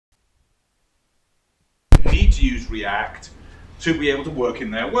to use React to be able to work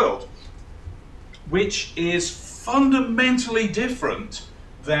in their world, which is fundamentally different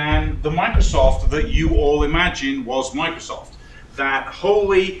than the Microsoft that you all imagine was Microsoft. That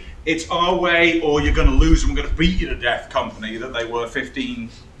wholly, it's our way or you're going to lose and we're going to beat you to death company that they were 15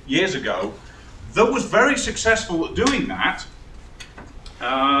 years ago, that was very successful at doing that.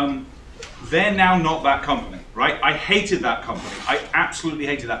 They're now not that company, right? I hated that company. I absolutely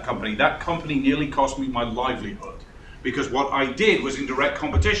hated that company. That company nearly cost me my livelihood because what I did was in direct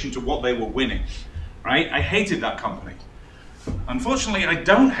competition to what they were winning, right? I hated that company. Unfortunately, I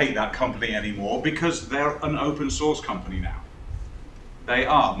don't hate that company anymore because they're an open source company now. They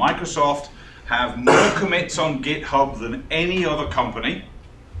are. Microsoft have more commits on GitHub than any other company,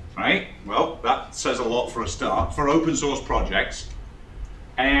 right? Well, that says a lot for a start, for open source projects.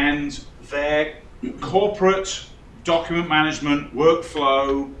 And their corporate document management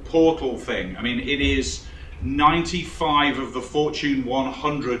workflow portal thing, I mean, it is 95 of the Fortune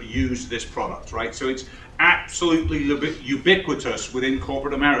 100 use this product, right? So it's absolutely ubiquitous within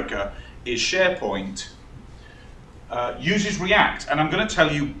corporate America is SharePoint, uses React, and I'm going to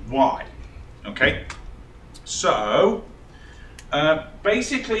tell you why, okay? So,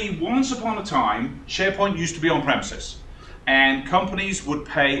 basically, once upon a time, SharePoint used to be on premises, and companies would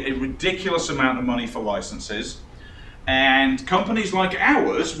pay a ridiculous amount of money for licenses, and companies like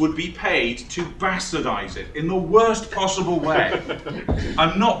ours would be paid to bastardize it in the worst possible way.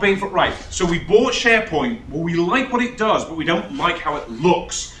 I'm not being right. So we bought SharePoint. Well, we like what it does, but we don't like how it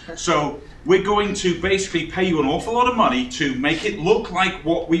looks. So we're going to basically pay you an awful lot of money to make it look like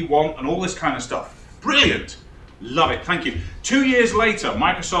what we want and all this kind of stuff. Brilliant. Love it, thank you. 2 years later,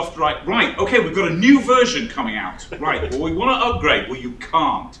 Microsoft, right, okay, we've got a new version coming out. Right, well, we want to upgrade. Well, you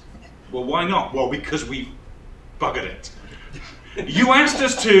can't. Well, why not? Well, because we've buggered it. You asked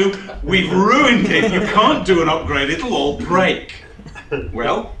us to, we've ruined it. You can't do an upgrade, it'll all break.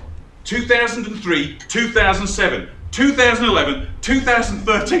 Well, 2003, 2007, 2011,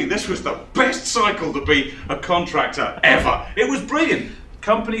 2013, this was the best cycle to be a contractor ever. It was brilliant.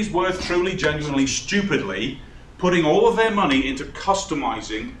 Companies were truly, genuinely, stupidly putting all of their money into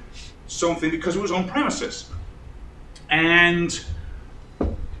customizing something because it was on premises. And,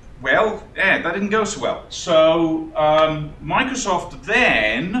 well, yeah, that didn't go so well. So Microsoft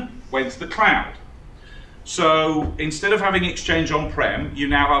then went to the cloud. So instead of having Exchange on-prem, you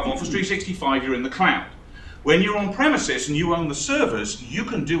now have Office 365, you're in the cloud. When you're on premises and you own the servers, you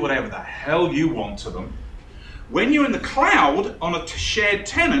can do whatever the hell you want to them. When you're in the cloud on a shared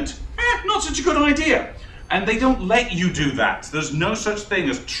tenant, not such a good idea. And they don't let you do that. There's no such thing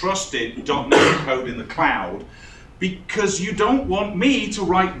as trusted .NET code in the cloud because you don't want me to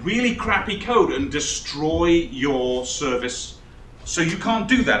write really crappy code and destroy your service. So you can't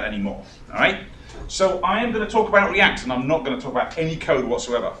do that anymore, all right? So I am going to talk about React and I'm not going to talk about any code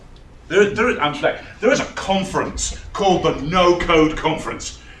whatsoever. There is a conference called the No Code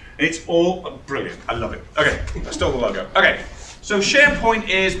Conference. It's all brilliant. I love it. Okay, I stole the logo. Okay, so SharePoint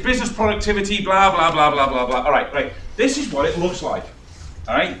is business productivity, blah, blah, blah, blah, blah, blah. All right, right. This is what it looks like.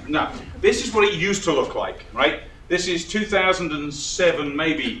 All right, now, this is what it used to look like, right? This is 2007,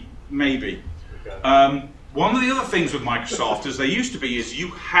 maybe. One of the other things with Microsoft, as they used to be, is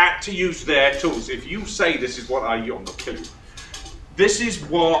you had to use their tools. If you say this is what I'm going to kill you. This is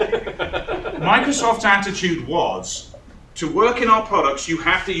what Microsoft's attitude was. To work in our products, you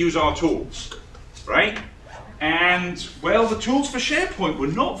have to use our tools, right? And, well, the tools for SharePoint were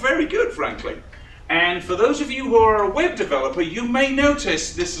not very good, frankly. And for those of you who are a web developer, you may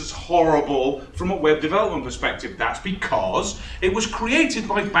notice this is horrible from a web development perspective. That's because it was created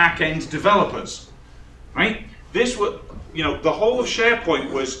by back-end developers, right? This was, you know, the whole of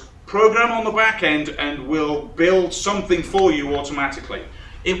SharePoint was program on the back end and we'll build something for you automatically.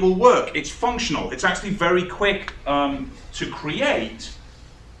 It will work, it's functional, it's actually very quick to create,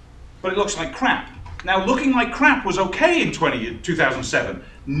 but it looks like crap. Now, looking like crap was okay in 2007,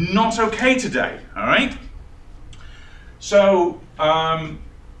 not okay today, all right? So,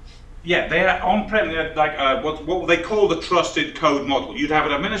 yeah, they are on-prem, they're like what they call the trusted code model. You'd have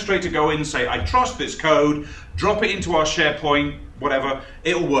an administrator go in and say, I trust this code, drop it into our SharePoint, whatever,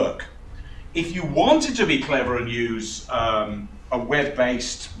 it'll work. If you wanted to be clever and use a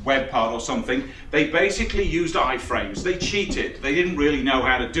web-based web part or something, they basically used iframes. They cheated. They didn't really know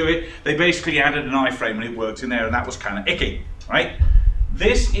how to do it. They basically added an iframe and it worked in there, and that was kind of icky, right?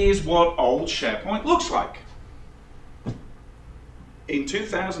 This is what old SharePoint looks like. In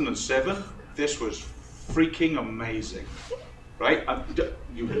 2007, this was freaking amazing, right?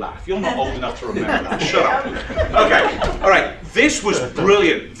 You laugh. You're not old enough to remember that. Shut up. Okay, all right. This was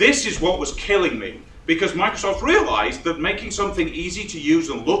brilliant. This is what was killing me. because Microsoft realized that making something easy to use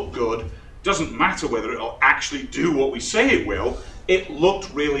and look good doesn't matter whether it'll actually do what we say it will. It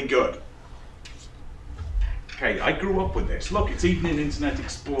looked really good. Okay, I grew up with this. Look, it's even in Internet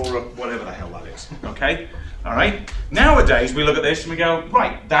Explorer, whatever the hell that is. Okay? All right? Nowadays, we look at this and we go,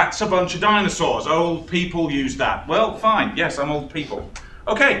 right, that's a bunch of dinosaurs. Old people use that. Well, fine. Yes, I'm old people.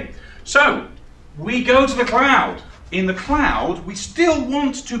 Okay, so we go to the cloud. In the cloud, we still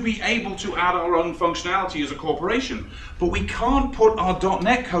want to be able to add our own functionality as a corporation, but we can't put our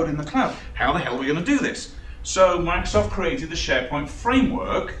 .NET code in the cloud. How the hell are we going to do this? So Microsoft created the SharePoint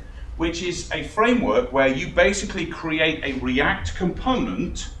Framework, which is a framework where you basically create a React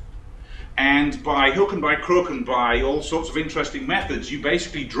component, and by hook and by crook and by all sorts of interesting methods, you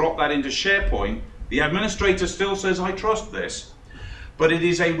basically drop that into SharePoint. The administrator still says, I trust this. But it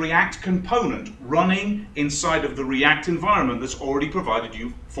is a React component running inside of the React environment that's already provided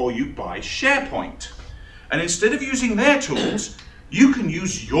for you by SharePoint. And instead of using their tools, you can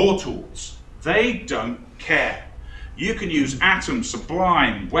use your tools. They don't care. You can use Atom,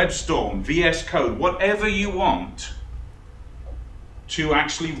 Sublime, WebStorm, VS Code, whatever you want to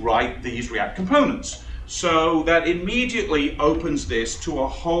actually write these React components. So that immediately opens this to a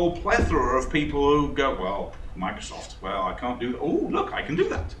whole plethora of people who go, well, Microsoft, well, I can't do that. Oh, look, I can do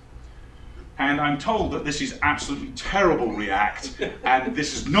that. And I'm told that this is absolutely terrible React, and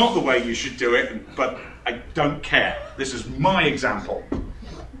this is not the way you should do it, but I don't care. This is my example.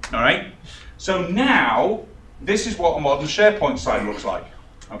 All right? So now, this is what a modern SharePoint site looks like.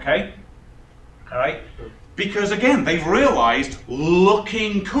 Okay? All right? Because again, they've realized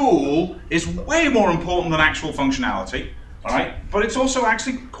looking cool is way more important than actual functionality. All right? But it's also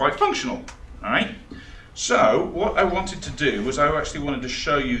actually quite functional. All right? So what I wanted to do was I actually wanted to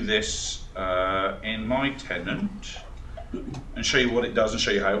show you this in my tenant and show you what it does and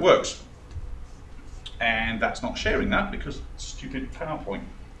show you how it works. And that's not sharing that because it's stupid PowerPoint.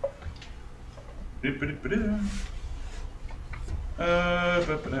 Alright,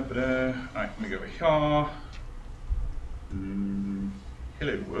 let me go over here.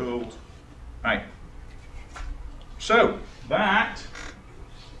 Hello world. Right. So that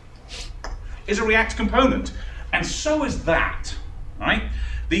is a React component, and so is that. Right?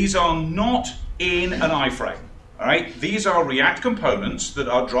 These are not in an iframe. All right? These are React components that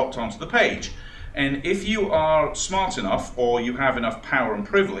are dropped onto the page. And if you are smart enough or you have enough power and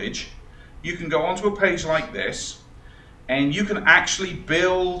privilege, you can go onto a page like this and you can actually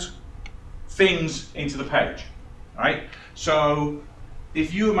build things into the page. All right? So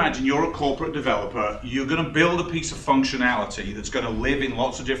if you imagine you're a corporate developer, you're going to build a piece of functionality that's going to live in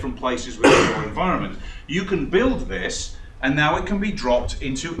lots of different places within your environment. You can build this, and now it can be dropped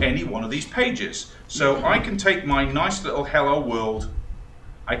into any one of these pages. So I can take my nice little hello world,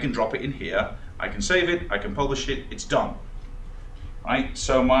 I can drop it in here, I can save it, I can publish it, it's done. Right?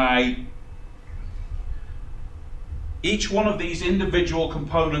 So each one of these individual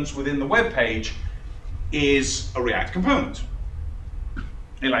components within the web page is a React component.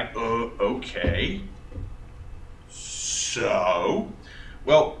 You're like, oh, okay. So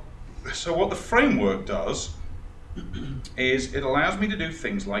what the framework does is it allows me to do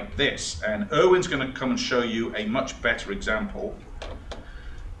things like this. And Erwin's going to come and show you a much better example.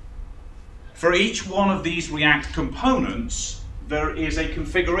 For each one of these React components, there is a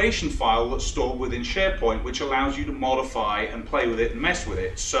configuration file that's stored within SharePoint which allows you to modify and play with it and mess with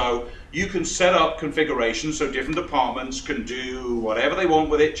it. So you can set up configurations so different departments can do whatever they want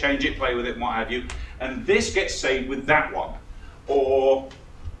with it, change it, play with it, and what have you. And this gets saved with that one. Or,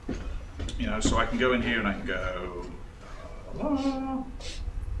 you know, so I can go in here and I can go, la, la, la,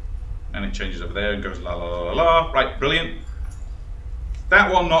 and it changes over there and goes la la la la. Right, brilliant. That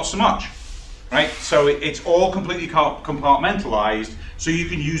one, not so much. Right, so it's all completely compartmentalized, so you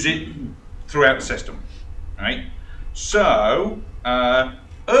can use it throughout the system. Right, so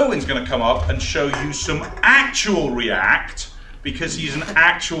Erwin's going to come up and show you some actual React because he's an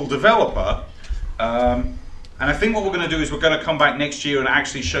actual developer. And I think what we're going to do is we're going to come back next year and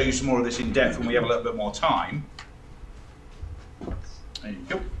actually show you some more of this in depth when we have a little bit more time. There you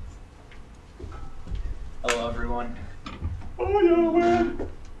go. Hello, everyone. Oh, Erwin.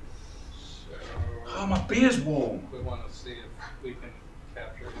 Oh, my beer's warm. We want to see if we can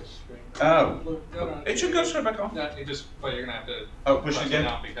capture this screen. Oh. No, It should go straight back on. No, you just, well, you're going to have to push it again?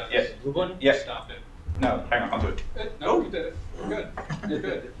 down because Yeah. Blue one? Yeah. stop it. No, hang on, I'll do it. No, you did it. We're good. You're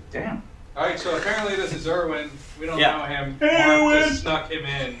good. Damn. All right, so apparently this is Erwin. We don't Yeah. know him. Hey, Mark Erwin. just snuck him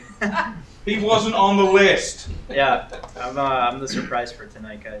in. He wasn't on the list. Yeah, I'm the surprise for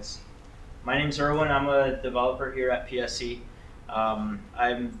tonight, guys. My name's Erwin. I'm a developer here at PSC.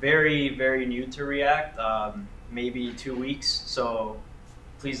 I'm very new to React, maybe 2 weeks, so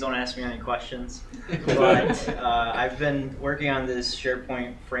please don't ask me any questions. But I've been working on this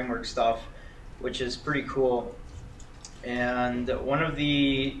SharePoint Framework stuff, which is pretty cool. And one of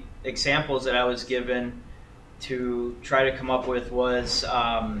the examples that I was given to try to come up with was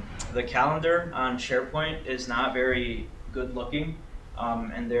the calendar on SharePoint is not very good looking.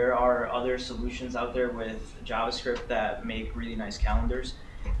 And there are other solutions out there with JavaScript that make really nice calendars.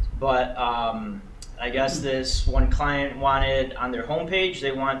 But I guess this one client wanted on their homepage,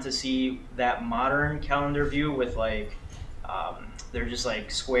 they want to see that modern calendar view with like, they're just like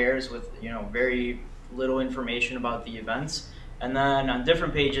squares with very little information about the events. And then on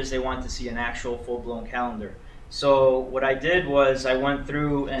different pages, they want to see an actual full-blown calendar. So what I did was I went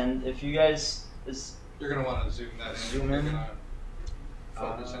through, and if you guys... You're going to want to zoom that in. Zoom in.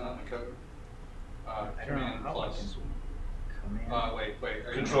 Focus in on the code. Command how plus. I can zoom. Command.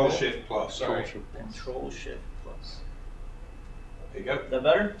 Wait. Control-Shift plus. Sorry. Control-Shift plus. There you go. Is that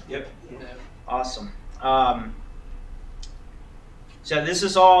better? Yep. Awesome. So this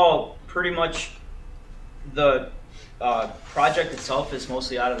is all pretty much the project itself is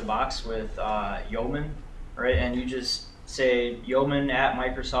mostly out of the box with Yeoman, right? And you just say Yeoman at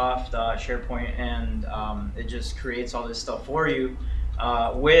Microsoft SharePoint, and it just creates all this stuff for you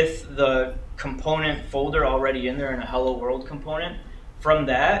with the component folder already in there in a Hello World component. From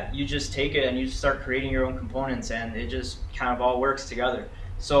that, you just take it and you start creating your own components, and it just kind of all works together.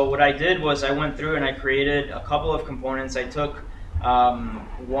 So what I did was I went through and I created a couple of components. I took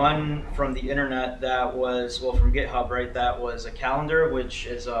one from the internet that was, well, from GitHub, right? That was a calendar, which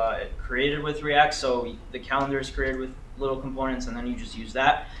is created with React. So the calendar is created with little components, and then you just use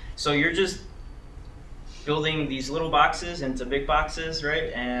that. So you're just building these little boxes into big boxes,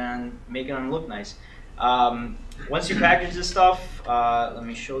 right? And making them look nice. Once you package this stuff, let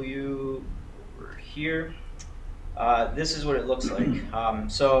me show you over here. This is what it looks like.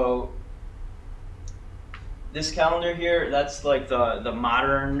 So this calendar here, that's like the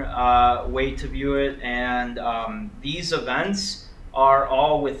modern way to view it, and these events are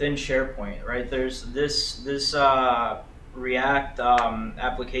all within SharePoint, right? There's this React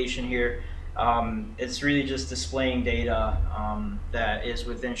application here. It's really just displaying data that is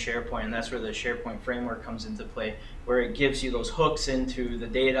within SharePoint, and that's where the SharePoint Framework comes into play, where it gives you those hooks into the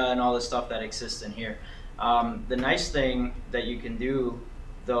data and all the stuff that exists in here. The nice thing that you can do,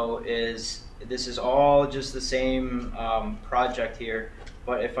 though, is this is all just the same project here,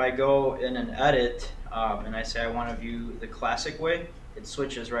 but if I go in and edit and I say I want to view the classic way, it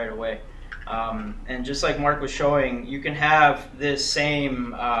switches right away. And just like Mark was showing, you can have this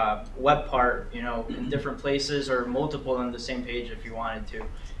same web part, in different places or multiple on the same page if you wanted to,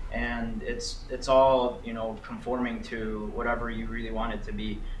 and it's all conforming to whatever you really want it to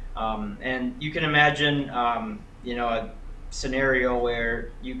be. And you can imagine a scenario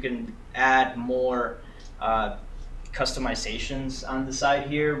where you can add more customizations on the side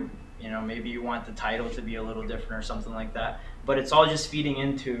here. Maybe you want the title to be a little different or something like that. But it's all just feeding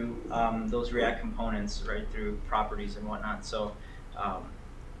into those React components, right, through properties and whatnot. So,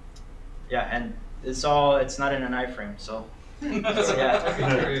 yeah, and it's not in an iframe, so. Yeah. I'd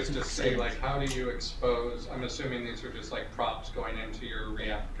be curious to see, like, how do you expose, I'm assuming these are just like props going into your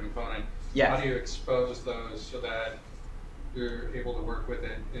React component. Yeah. How do you expose those so that you're able to work with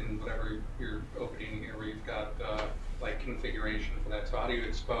it in whatever you're opening here, where you've got like configuration for that? So how do you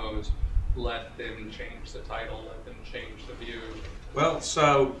expose, let them change the title, let them change the view? Well,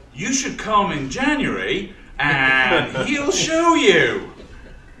 so you should come in January and he'll show you.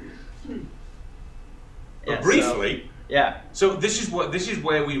 But briefly, so this is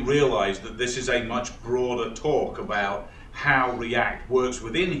where we realize that this is a much broader talk about how React works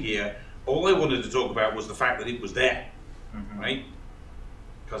within here. All I wanted to talk about was the fact that it was there, right?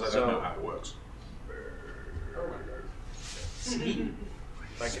 Because I don't know how it works. See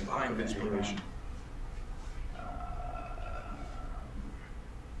if I can find inspiration.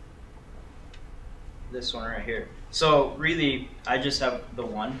 This one right here. So really, I just have the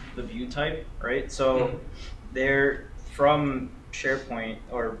view type, right? So they're from SharePoint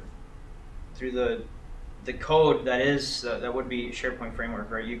or through the code that would be SharePoint Framework,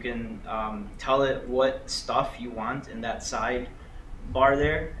 right? You can tell it what stuff you want in that side bar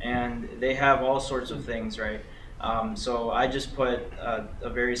there, and they have all sorts of things, right? So I just put a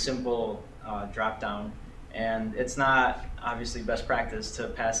very simple drop down, and it's not obviously best practice to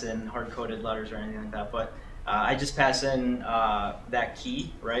pass in hard-coded letters or anything like that, but I just pass in that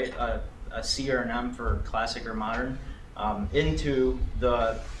key, right? A C or an M for classic or modern, into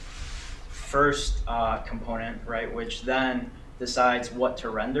the first component, right? Which then decides what to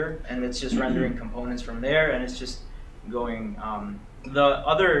render, and it's just rendering components from there, and it's just going. The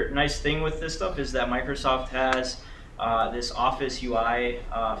other nice thing with this stuff is that Microsoft has this Office UI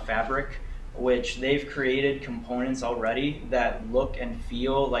fabric, which they've created components already that look and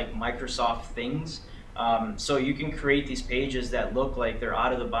feel like Microsoft things. So you can create these pages that look like they're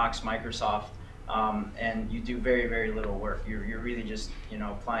out of the box Microsoft, and you do very, very little work. You're really just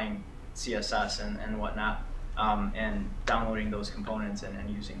applying CSS and whatnot, and downloading those components and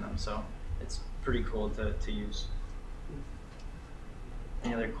using them. So it's pretty cool to use.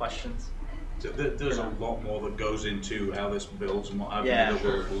 Any other questions? So there's a lot more that goes into how this builds and what have you Yeah.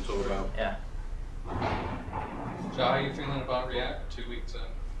 that we'll talk about. Yeah. So how are you feeling about React 2 weeks in?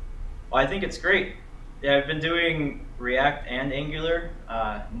 Well, I think it's great. Yeah, I've been doing React and Angular,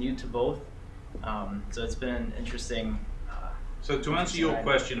 new to both. So it's been interesting. So to answer your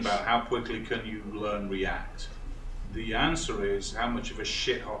question about how quickly can you learn React, the answer is how much of a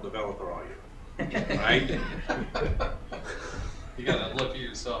shit-hot developer are you, right? You gotta look at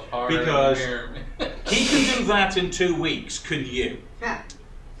yourself hard Because in the mirror. he can do that in 2 weeks, can you? Yeah.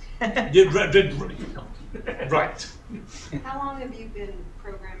 Right. How long have you been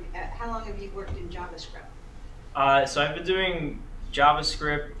programming? How long have you worked in JavaScript? So I've been doing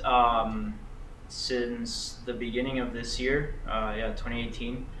JavaScript since the beginning of this year,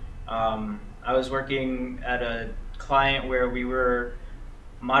 2018. I was working at a client where we were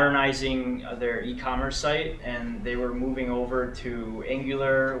modernizing their e-commerce site, and they were moving over to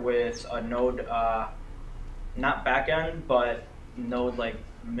Angular with a Node, not backend, but Node like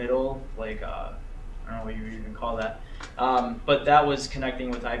middle, like I don't know what you would even call that. But that was connecting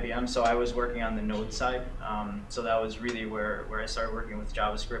with IBM, so I was working on the Node side. So that was really where I started working with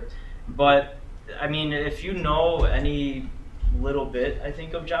JavaScript. But I mean, if you know any little bit, I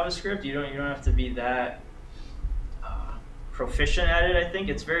think, of JavaScript, you don't have to be that proficient at it. I think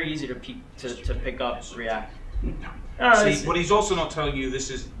it's very easy to pick up React. See, but he's also not telling you this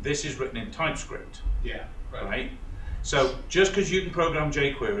is written in TypeScript. Yeah, Right? So just because you can program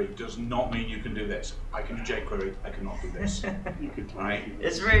jQuery does not mean you can do this. I can do jQuery, I cannot do this. Right?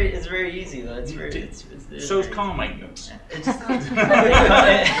 It's very easy though. It's So is very car maintenance. It's,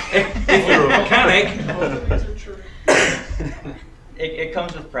 If you're a mechanic. it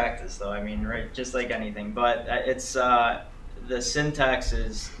comes with practice though. I mean, right? Just like anything. But it's the syntax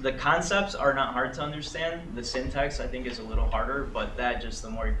the concepts are not hard to understand. The syntax I think is a little harder, but that just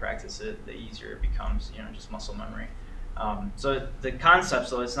the more you practice it, the easier it becomes. Just muscle memory. So the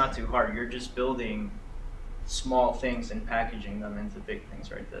concepts though, it's not too hard. You're just building small things and packaging them into big things,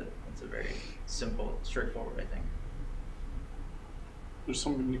 right? It's a very simple, straightforward, I think. There's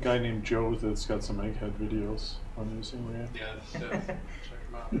some guy named Joe that's got some egghead videos on using React. Yeah, check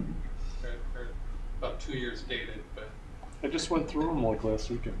them out. They're about 2 years dated, but I just went through them like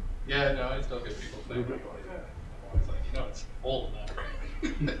last weekend. yeah, no, I still get people saying, like, it's like, it's old now.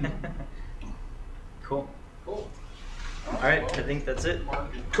 Cool. Cool. All right, I think that's it.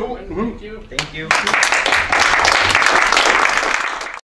 Cool. Thank you. Thank you.